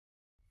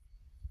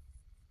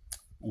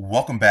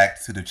Welcome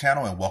back to the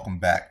channel and welcome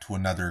back to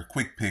another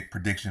quick pick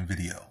prediction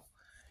video.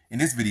 In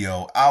this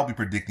video, I'll be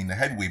predicting the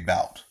heavyweight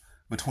bout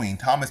between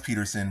Thomas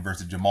Peterson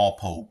versus Jamal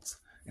Pogues.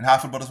 And how I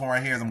feel about this one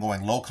right here is I'm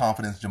going low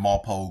confidence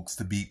Jamal Pogues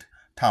to beat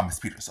Thomas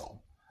Peterson,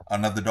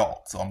 another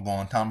dog. So I'm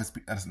going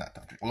that's not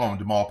Thomas. I'm going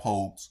Jamal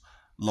Pogues,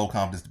 low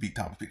confidence to beat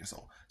Thomas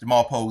Peterson.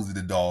 Jamal Pogues is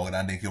the dog, and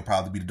I think he'll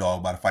probably be the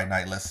dog by the fight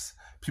night. Unless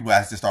people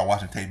actually start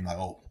watching tape and like,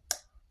 oh,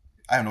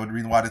 I don't know the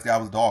reason why this guy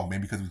was a dog.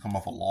 Maybe because we come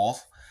off a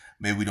loss.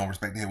 Maybe we don't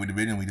respect the heavyweight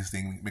division. We just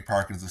think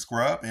McParkin is a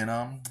scrub, and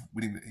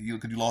we think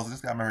because you lost to this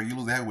guy. Remember, you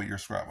lose the heavyweight, you're a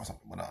scrub or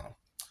something. But I don't know.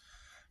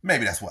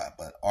 Maybe that's why.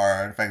 But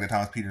or the fact that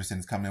Thomas Peterson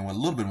is coming in with a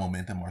little bit of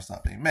momentum or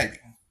something. Maybe,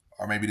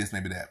 or maybe this,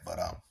 maybe that. But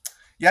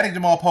yeah, I think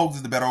Jamal Pogues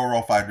is the better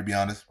overall fighter, to be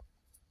honest.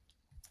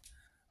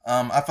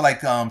 I feel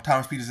like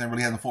Thomas Peterson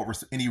really hasn't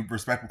fought any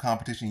respectful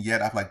competition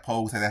yet. I feel like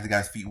Pogues has actually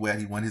got his feet wet.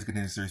 He won his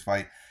Contender Series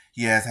fight.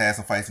 He has had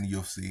some fights in the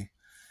UFC.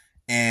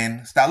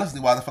 And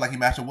stylistically wise, I feel like he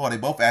matched up well. They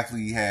both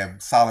actually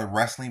have solid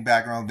wrestling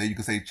backgrounds. Maybe you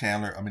could say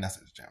Chandler. I mean, not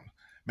Chandler.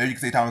 Maybe you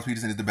could say Thomas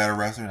Peterson is the better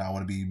wrestler, and I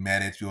wouldn't be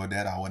mad at you or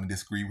that. I wouldn't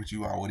disagree with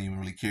you. I wouldn't even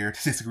really care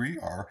to disagree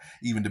or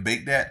even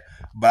debate that.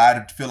 But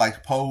I feel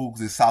like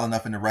Pogues is solid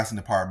enough in the wrestling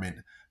department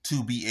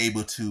to be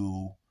able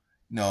to,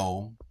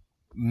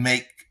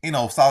 make,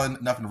 solid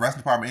enough in the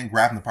wrestling department and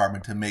grappling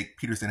department to make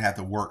Peterson have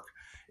to work.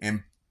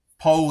 And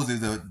Pogues is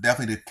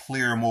definitely the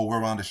clear, more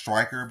well-rounded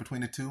striker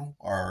between the two,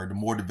 or the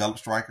more developed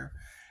striker.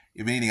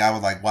 If anything, I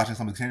was like watching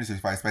some of the Contender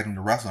Series fights, expecting him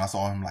to wrestle, and I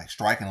saw him like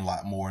striking a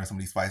lot more in some of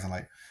these fights. And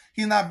like,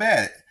 he's not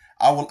bad.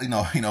 I will,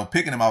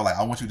 picking him, I was like,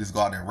 I want you to just go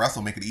out there and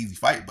wrestle, make it an easy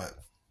fight, but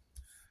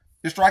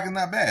his striking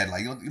not bad.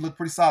 Like, you look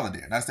pretty solid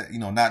there. Not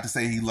to, not to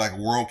say he's like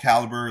world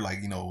caliber, like,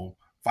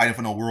 fighting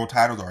for no world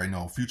titles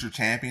or future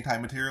champion type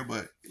material,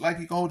 but like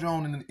he can hold your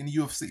own in the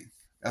UFC.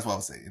 That's what I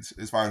would say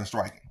as far as the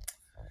striking.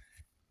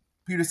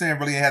 Peterson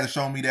really hasn't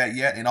shown me that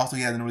yet, and also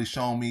he hasn't really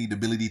shown me the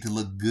ability to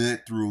look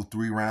good through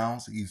 3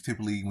 rounds. He's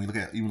typically, when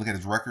you look at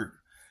his record,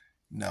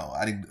 no,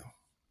 I think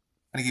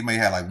he may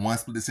have like 1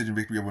 split decision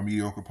victory over a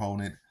mediocre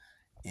opponent,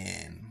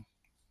 and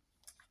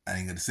I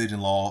think a decision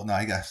loss. No,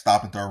 he got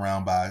stopped in 3rd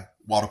round by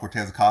Walter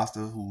Cortez Acosta,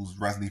 whose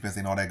wrestling defense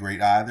ain't all that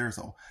great either.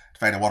 So the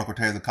fact that Walter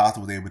Cortez Acosta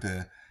was able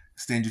to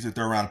extend you to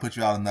the 3rd round and put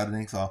you out, another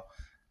thing. So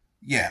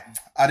yeah,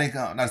 I think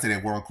not to say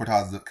that Walter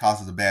Cortez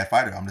Acosta is a bad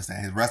fighter. I'm just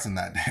saying his wrestling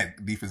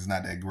defense is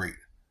not that great,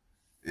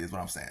 is what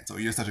I'm saying. So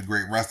you're such a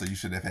great wrestler, you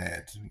should have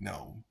had,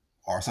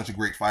 or such a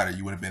great fighter,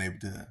 you would have been able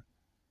to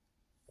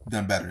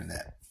done better than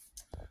that.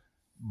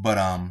 But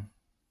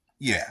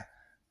yeah,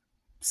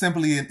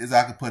 simply as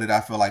I could put it,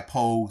 I feel like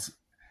Pogues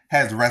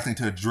has the wrestling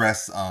to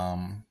address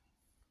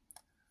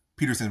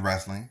Peterson's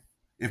wrestling,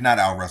 if not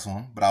out wrestle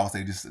him, but I would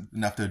say just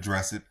enough to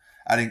address it.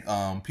 I think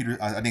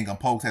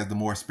Pogues has the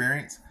more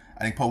experience.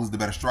 I think Pogues is the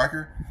better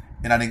striker,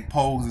 and I think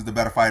Pogues is the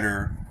better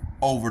fighter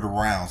over the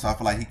round. So I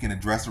feel like he can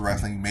address the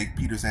wrestling, make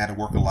Peterson have to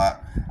work a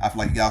lot. I feel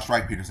like he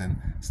outstrike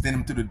Peterson, send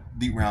him through the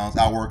deep rounds,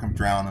 outwork him,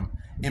 drown him,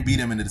 and beat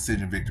him in the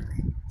decision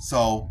victory.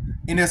 So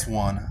in this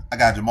one, I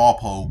got Jamal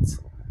Pogues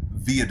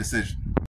via decision.